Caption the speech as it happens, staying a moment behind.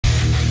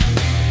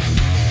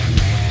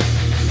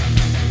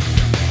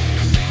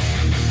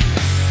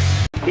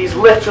He's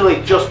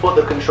literally just put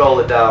the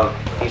controller down.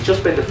 He's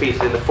just been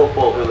defeated in the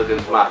football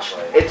hooligans match.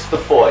 It's the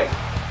Foy.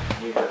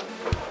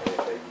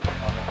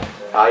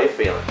 How are you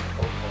feeling?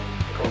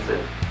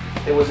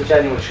 It was a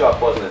genuine shock,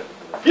 wasn't it?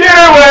 You and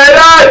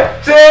I,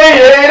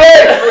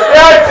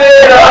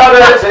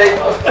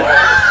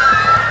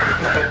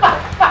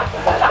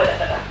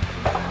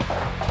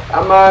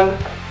 a man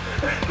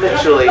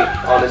literally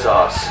on his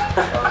arse.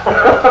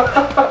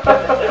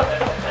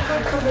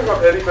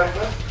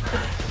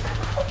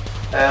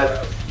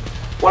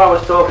 What I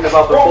was talking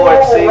about before,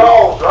 it seemed...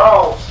 Rolls.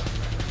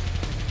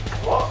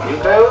 What? You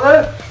okay with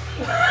it?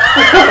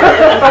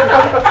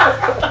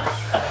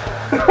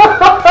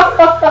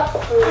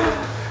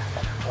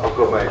 Oh,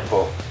 good mate,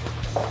 but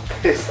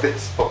it's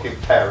this fucking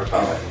pair of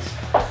balance.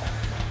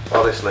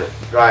 Honestly,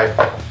 right.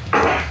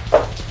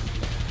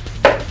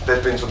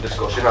 There's been some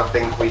discussion. I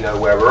think we know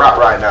where we're at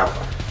right now.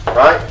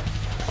 Right?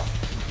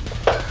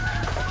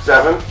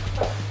 7.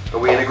 Are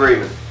we in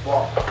agreement?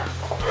 What?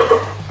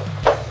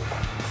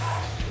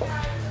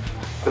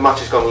 The match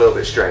has gone a little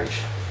bit strange.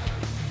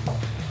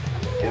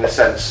 In the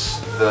sense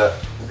that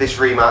this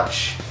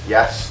rematch,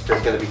 yes,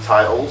 there's going to be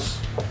titles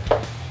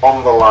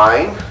on the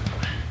line.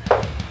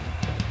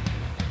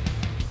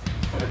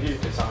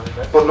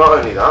 But not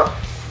only that.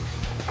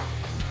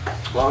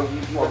 Well,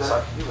 you were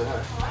there.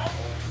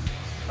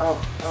 Oh,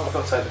 I've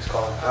got to take this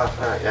call. Oh,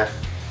 right, yeah.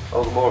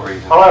 All the more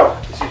reason. Hello.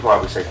 This is why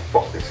we say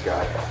fuck this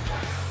guy.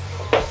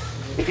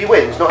 If he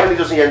wins, not only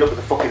does he end up with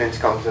the fucking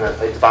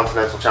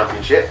Intercontinental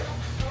Championship,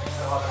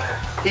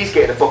 he's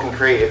getting a fucking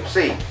creative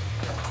seat.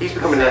 He's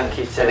becoming an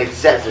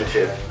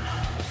executive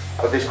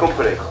of this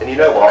company. And you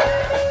know what?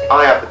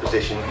 I have the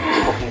position to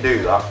fucking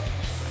do that.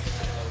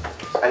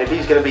 And if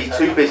he's going to be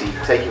too busy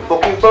taking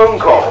fucking phone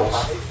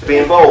calls to be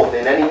involved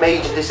in any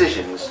major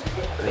decisions,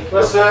 then he can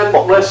listen.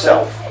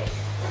 himself.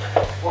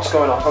 What's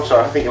going on? I'm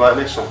sorry, I think you might have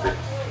missed something.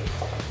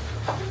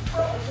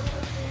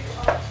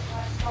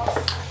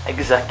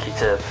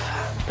 Executive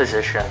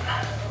position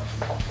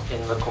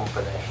in the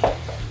company.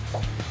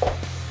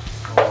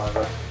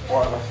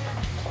 Whatever.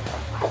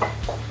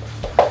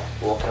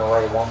 Walking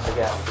away once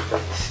again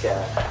because he's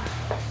scared.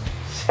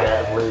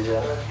 Scared of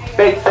losing.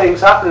 Big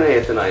things happening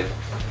here tonight.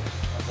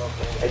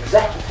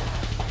 Executive.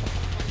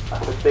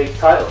 That's a big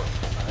title.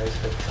 That is a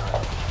big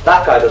title.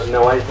 That guy doesn't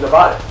know anything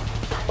about it.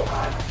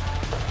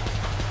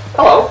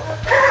 Hello.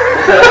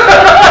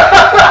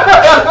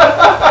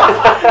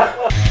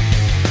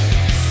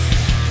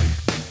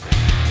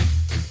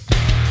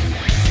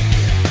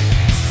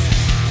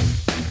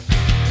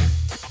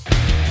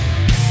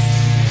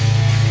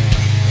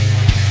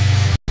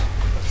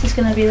 This is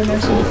going to be the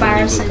most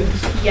embarrassing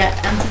yet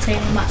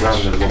entertaining match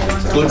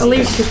anyone's ever. At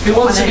least Who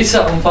wants to be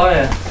set on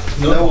fire?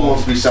 No one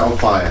wants to be set on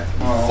fire.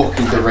 Oh.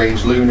 Fucking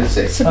deranged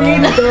lunatic.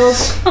 Sabina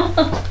does.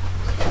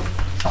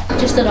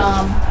 Just an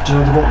arm. Do you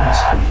know the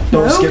buttons?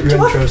 Don't skip your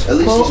intros. At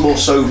least he's more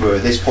sober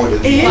at this point of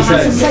the It is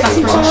a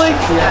sexy toy.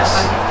 Yes.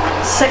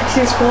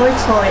 Sexiest boy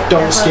toy.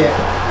 Don't ever. skip.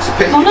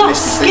 I'm not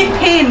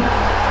skipping.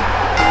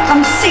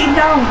 I'm sitting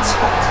down.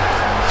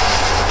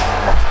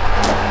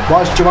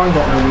 Why has Joanne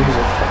got no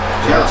music?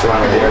 Yeah, that's what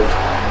I do.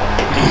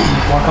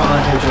 Why can't I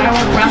hear I Joanne?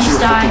 want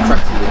Ramstein.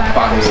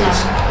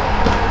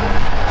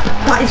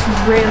 That is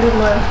really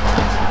low.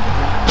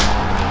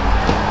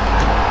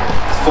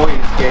 It's Foy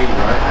in his game,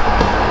 right?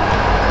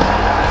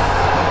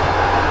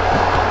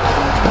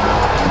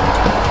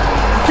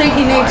 I think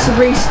you need to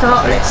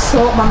restart it,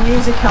 sort my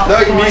music out.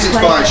 No, your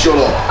music's fine, shut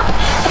up.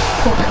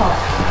 Fuck off.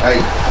 Hey.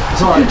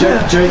 It's alright,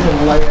 Jake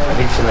will later. I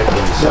need to make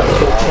one So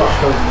track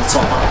over the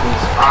top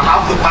afterwards. I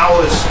have the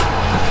powers.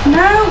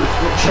 No.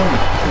 Show me.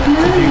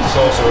 No.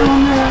 Also. Oh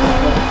no.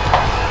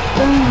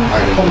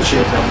 Punch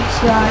it.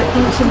 Right,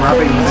 punching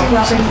Grabbing things, things.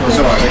 grabbing It's things.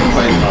 alright, I can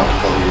play it now.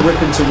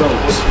 Rip into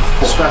ropes.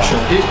 Special.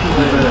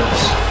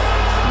 Reverse.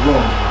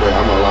 Run. Wait,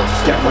 I'm not allowed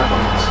to Get back on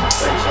it.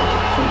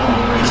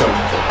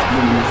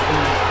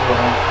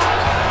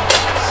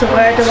 So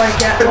where do I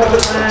get all the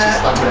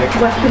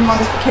weapon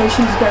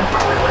modifications then?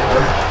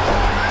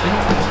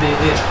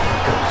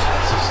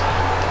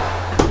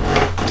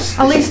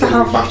 At least I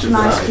have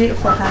nice,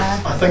 beautiful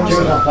hair. I think you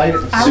would have played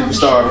it.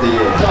 Superstar of the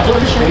year.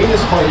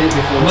 Venus played it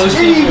before. Most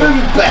people, Even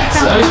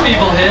better. most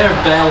people here have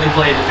barely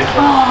played it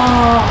before.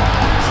 Oh,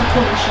 it's a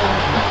cool show.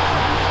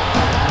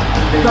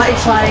 Like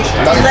it's like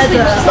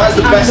leather. That's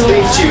the best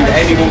theme tune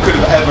anyone could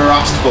have ever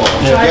asked for.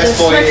 Yeah. Yes,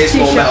 boy, it is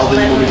more metal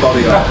than your mummy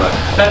body armor.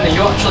 Ben, are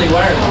you actually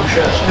wearing a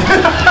shirt?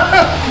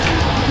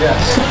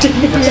 Yes.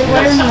 You're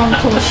wearing a long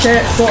colour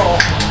shirt, but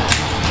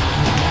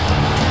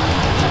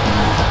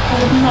I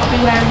would not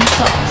be wearing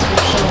socks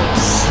with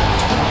shorts.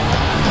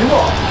 You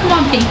what? Come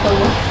on, people.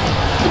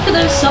 Look at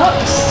those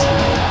socks.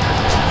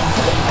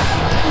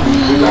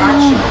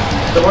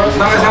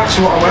 That is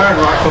actually what I'm wearing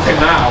right fucking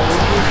now.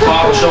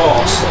 Part of the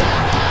shorts.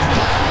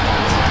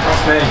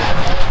 That's me.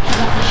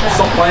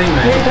 Stop playing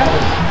me. It's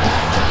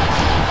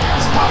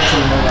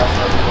actually no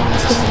reference.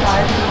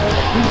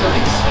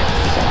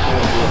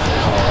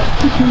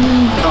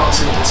 Can't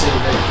see the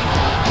TV.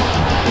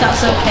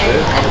 That's okay.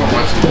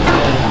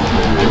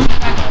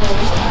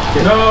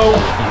 No!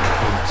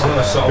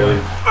 gonna stop him.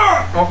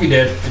 Oh, you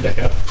did. You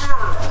dickhead.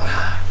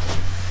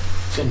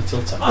 It's on the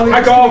tilt. Oh, I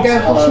yeah, go.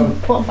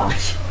 Button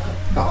bash.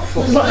 Oh,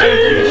 fuck.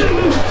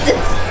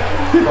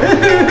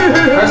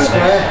 Press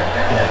square.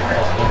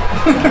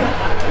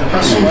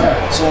 Press square.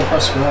 It's all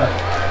press square.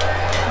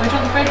 Are we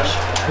trying the fridge?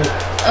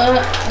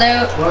 No.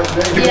 Right,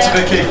 give it to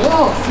Vicky.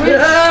 Oh,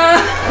 fridge.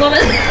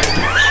 Woman.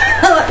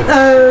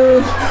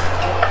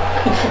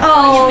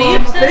 Oh,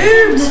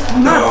 boobs!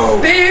 No.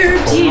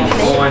 Boobs! You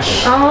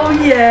Oh,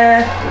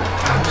 yeah.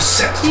 I'm a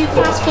sexy You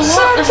boy. fast for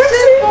what?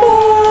 Sexy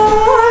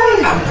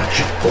boy! I'm not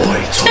your boy,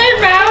 Tom. Turn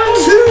round.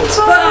 Too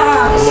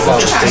fast! I'm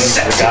just a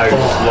sexy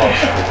boy.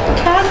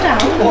 Calm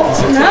down.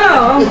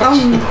 No,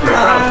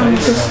 I'm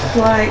just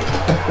like...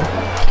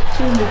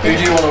 Who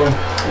do you want to win?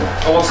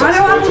 I want I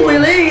don't have a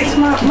willy, it's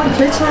my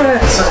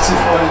clitoris. Sexy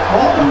boy.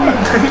 What?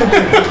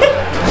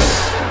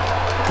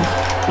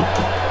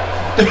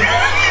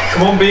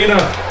 Come on, Bina.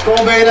 Go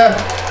on, Bina.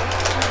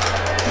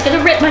 I'm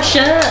gonna rip my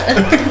shirt.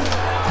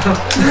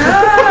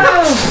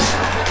 No!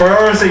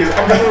 Priorities.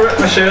 I'm gonna rip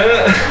my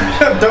shirt.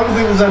 I don't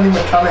think there's any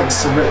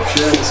mechanics to rip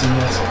shirts in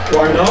this.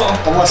 Why not?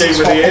 Unless Game it's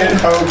with for the ear.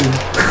 Hulk Hogan.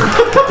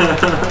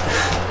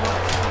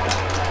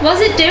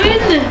 What's it doing?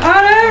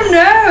 I don't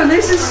know,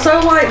 this is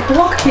so like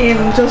blocking,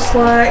 just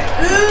like...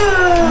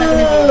 I'm not gonna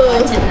be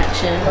invited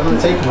next year. I'm going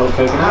to take Hulk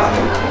Hogan out.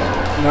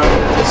 No,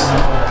 this isn't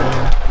Hulk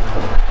Hogan.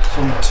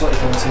 From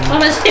 2014. What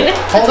am I doing?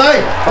 Hold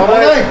on! Hold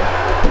on!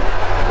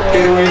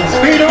 Bina wins.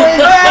 Bina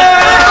wins!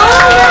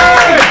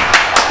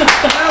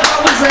 Oh,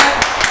 that was it.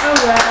 Oh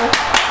well.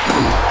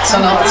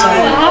 10 out of 10.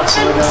 What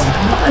happened?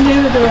 I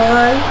knew the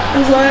I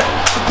was like,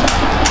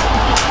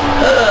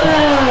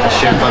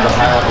 Shoot by the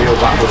high heel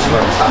back was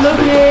fantastic. love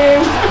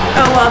you.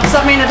 Oh well, does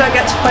that mean I don't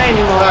get to play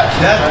anymore?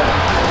 Yeah.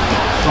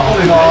 Oh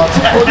God.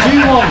 What do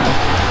you want?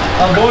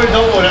 I'm going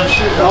nowhere, I'm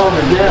shooting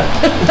Hogan. Yeah.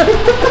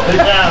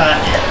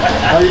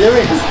 How are you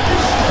doing?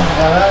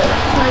 Alright.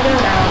 I go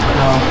now.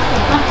 No.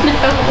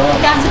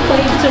 You have to play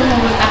with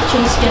someone with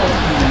actual skill.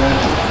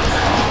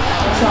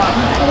 That's all.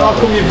 How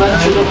come you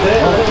ventured up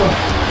there?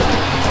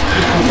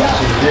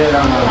 Yeah,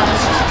 I know. That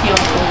was just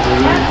pure cool.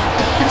 Yeah.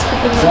 That's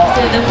what they want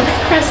to do.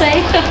 Press A.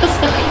 I was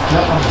like, No,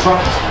 I'm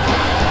trapped.